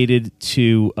dedicated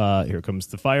to, here comes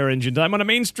the fire engine, I'm on a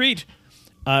main street.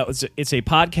 It's a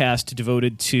podcast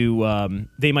devoted to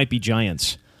They Might Be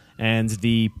Giants. And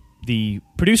the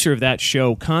producer of that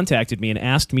show contacted me and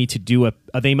asked me to do a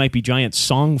They Might Be Giants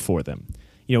song for them.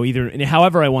 Either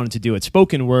however I wanted to do it.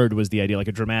 Spoken word was the idea, like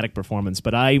a dramatic performance.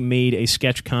 But I made a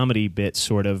sketch comedy bit,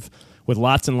 sort of, with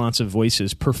lots and lots of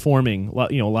voices performing,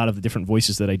 a lot of the different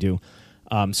voices that I do,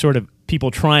 sort of people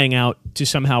trying out to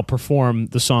somehow perform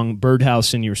the song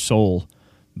 "Birdhouse in Your Soul"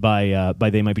 by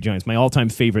They Might Be Giants, my all-time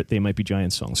favorite They Might Be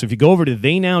Giants song. So if you go over to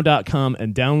theynow.com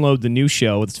and download the new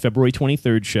show, it's February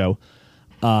 23rd show,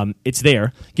 it's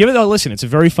there. Give it a listen. It's a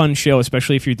very fun show,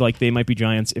 especially if you'd like They Might Be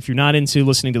Giants. If you're not into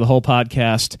listening to the whole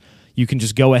podcast, you can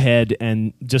just go ahead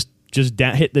and just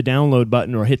hit the download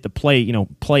button or hit the play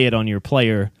it on your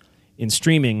player in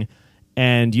streaming,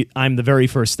 and I'm the very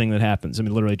first thing that happens. I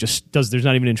mean, literally there's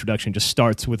not even an introduction, just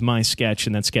starts with my sketch,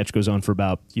 and that sketch goes on for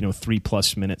about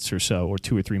 3+ minutes or so, or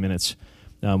 2 or 3 minutes,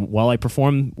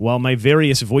 while my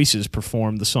various voices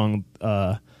perform the song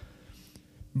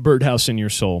 "Birdhouse in Your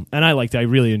Soul." And I liked it. I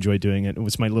really enjoyed doing it. It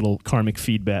was my little karmic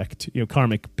payback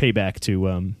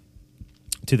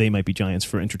to They Might Be Giants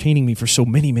for entertaining me for so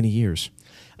many, many years.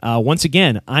 Once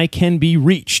again, I can be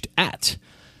reached at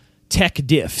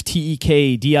TechDiff,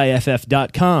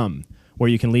 TEKDIFF.com, where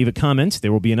you can leave a comment.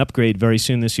 There will be an upgrade very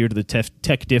soon this year to the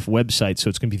TechDiff website, so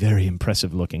it's going to be very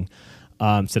impressive looking,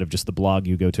 instead of just the blog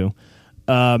you go to.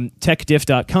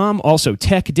 TechDiff.com, also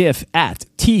TechDiff at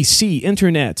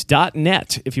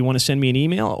tcinternet.net if you want to send me an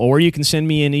email, or you can send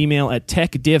me an email at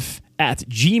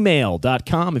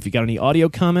techdiff@gmail.com if you got any audio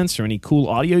comments or any cool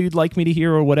audio you'd like me to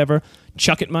hear or whatever.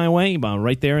 Chuck it my way,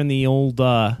 right there in the old...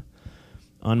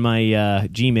 on my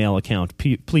Gmail account.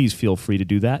 Please feel free to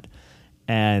do that.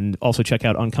 And also check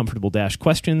out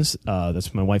Uncomfortable-Questions.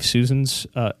 That's my wife Susan's,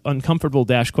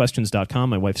 uncomfortable-questions.com,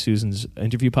 my wife Susan's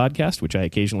interview podcast, which I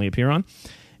occasionally appear on.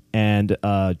 And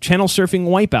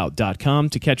channelsurfingwipeout.com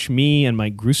to catch me and my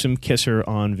gruesome kisser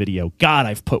on video. God,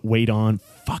 I've put weight on.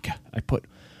 Fuck.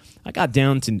 I got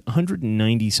down to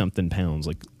 190-something pounds,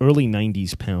 like early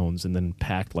 90s pounds, and then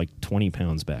packed like 20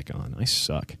 pounds back on. I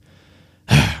suck.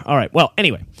 All right. Well,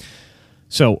 anyway,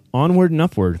 so onward and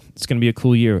upward. It's going to be a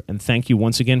cool year, and thank you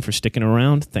once again for sticking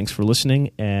around. Thanks for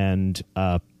listening, and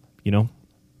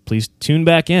please tune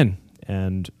back in,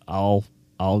 and I'll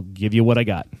give you what I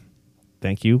got.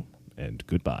 Thank you, and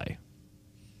goodbye.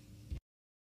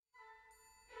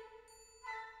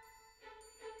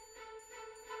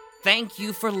 Thank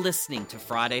you for listening to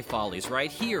Friday Follies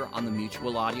right here on the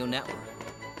Mutual Audio Network.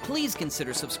 Please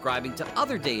consider subscribing to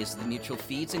other days of the Mutual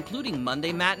feeds, including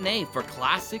Monday Matinee for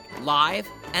classic, live,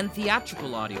 and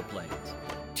theatrical audio plays,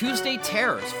 Tuesday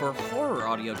Terrors for horror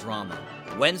audio drama,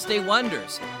 Wednesday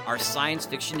Wonders, our science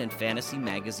fiction and fantasy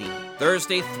magazine,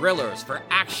 Thursday Thrillers for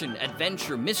action,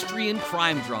 adventure, mystery, and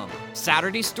crime drama,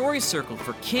 Saturday Story Circle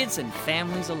for kids and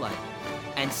families alike,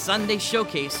 and Sunday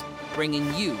Showcase,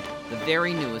 bringing you the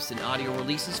very newest in audio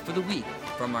releases for the week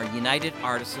from our United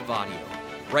Artists of Audio,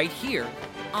 right here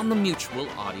on the Mutual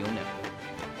Audio Network.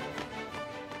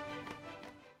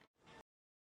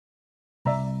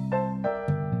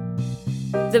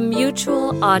 The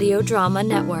Mutual Audio Drama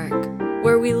Network,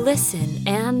 where we listen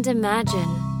and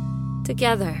imagine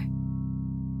together.